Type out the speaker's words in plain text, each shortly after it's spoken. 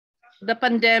the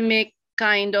pandemic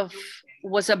kind of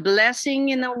was a blessing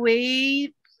in a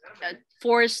way. That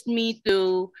forced me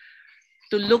to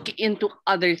look into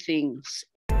other things.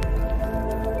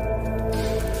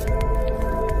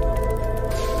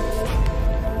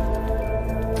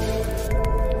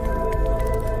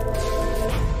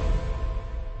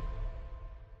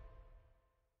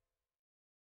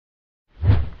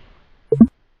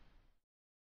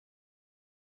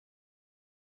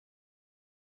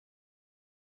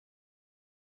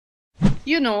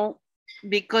 You know,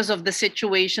 because of the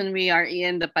situation we are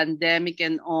in, the pandemic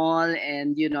and all,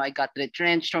 and I got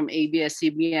retrenched from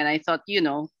ABS-CBN. I thought,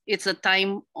 it's a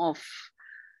time of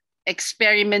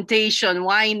experimentation.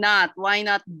 Why not? Why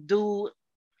not do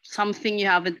something you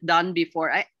haven't done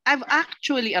before? I've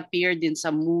actually appeared in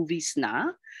some movies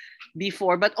na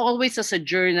before, but always as a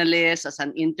journalist, as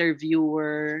an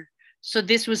interviewer. So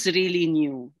this was really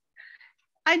new.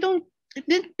 It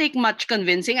didn't take much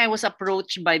convincing. I was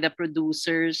approached by the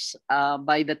producers,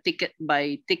 by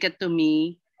Ticket to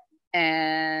Me,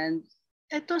 and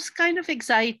it was kind of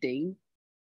exciting.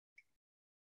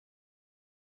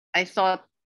 I thought,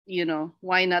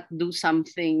 why not do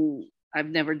something I've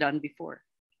never done before?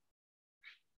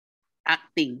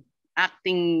 Acting. I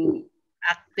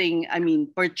mean,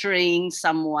 portraying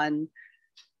someone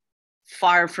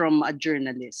far from a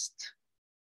journalist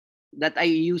that I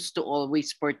used to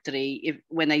always portray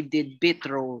when I did bit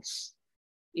roles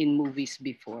in movies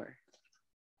before.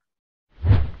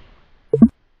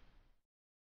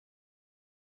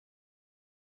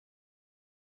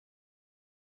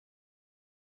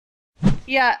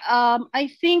 Yeah,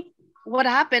 I think what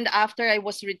happened after I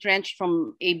was retrenched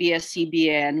from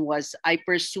ABS-CBN was I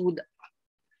pursued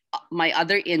my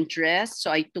other interests.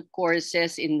 So I took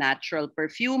courses in natural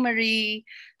perfumery,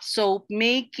 soap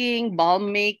making,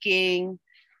 balm making,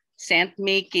 scent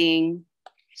making.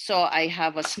 So I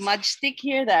have a smudge stick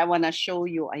here that I want to show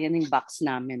you. Ayan yung box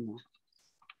namin.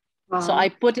 So I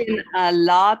put in a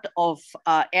lot of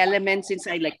elements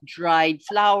inside, like dried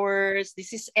flowers.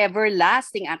 This is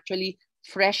everlasting, actually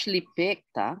freshly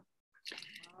picked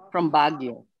from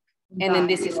Baguio. And then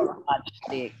this is a smudge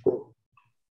stick.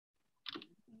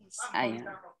 Ayan.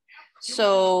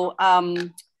 So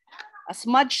a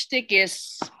smudge stick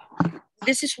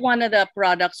this is one of the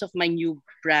products of my new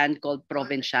brand called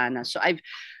Provinciana. So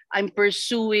I'm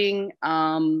pursuing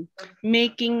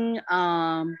making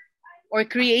or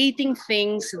creating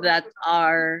things that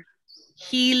are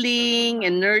healing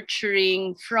and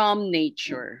nurturing from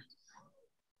nature.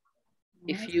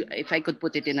 If I could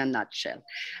put it in a nutshell.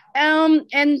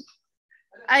 And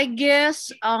I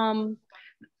guess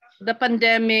the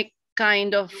pandemic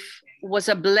kind of was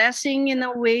a blessing in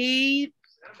a way.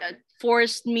 That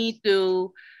forced me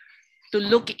to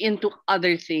look into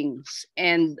other things.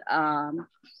 And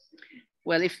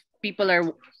well, if people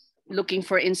are looking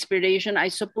for inspiration, I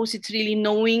suppose it's really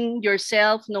knowing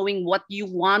yourself, knowing what you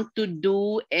want to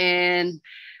do, and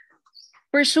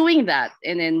pursuing that,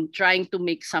 and then trying to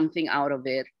make something out of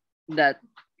it. That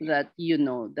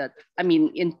I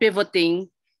mean, in pivoting,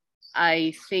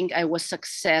 I think I was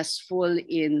successful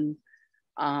in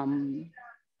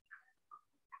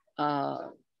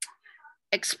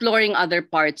exploring other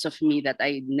parts of me that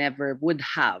I never would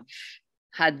have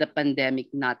had the pandemic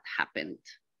not happened,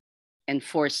 and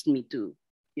forced me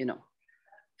in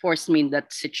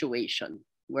that situation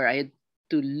where I had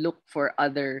to look for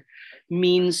other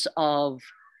means of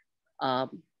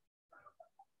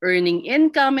earning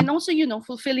income, and also,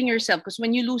 fulfilling yourself. Because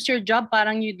when you lose your job,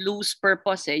 parang you lose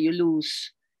purpose. You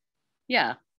lose,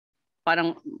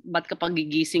 parang ba't ka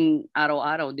pagigising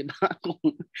araw-araw, di ba?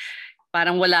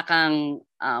 Parang walang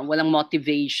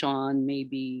motivation,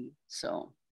 maybe.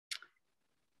 So,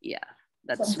 yeah,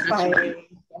 that's inspiring.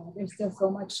 There's still so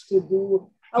much to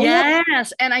do.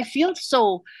 Yes, and I feel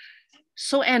so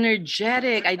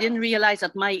energetic. I didn't realize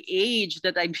at my age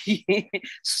that I'd be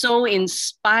so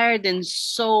inspired and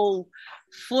so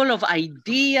full of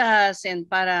ideas, and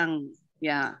parang,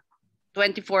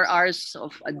 24 hours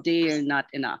of a day are not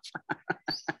enough.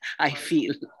 I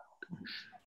feel.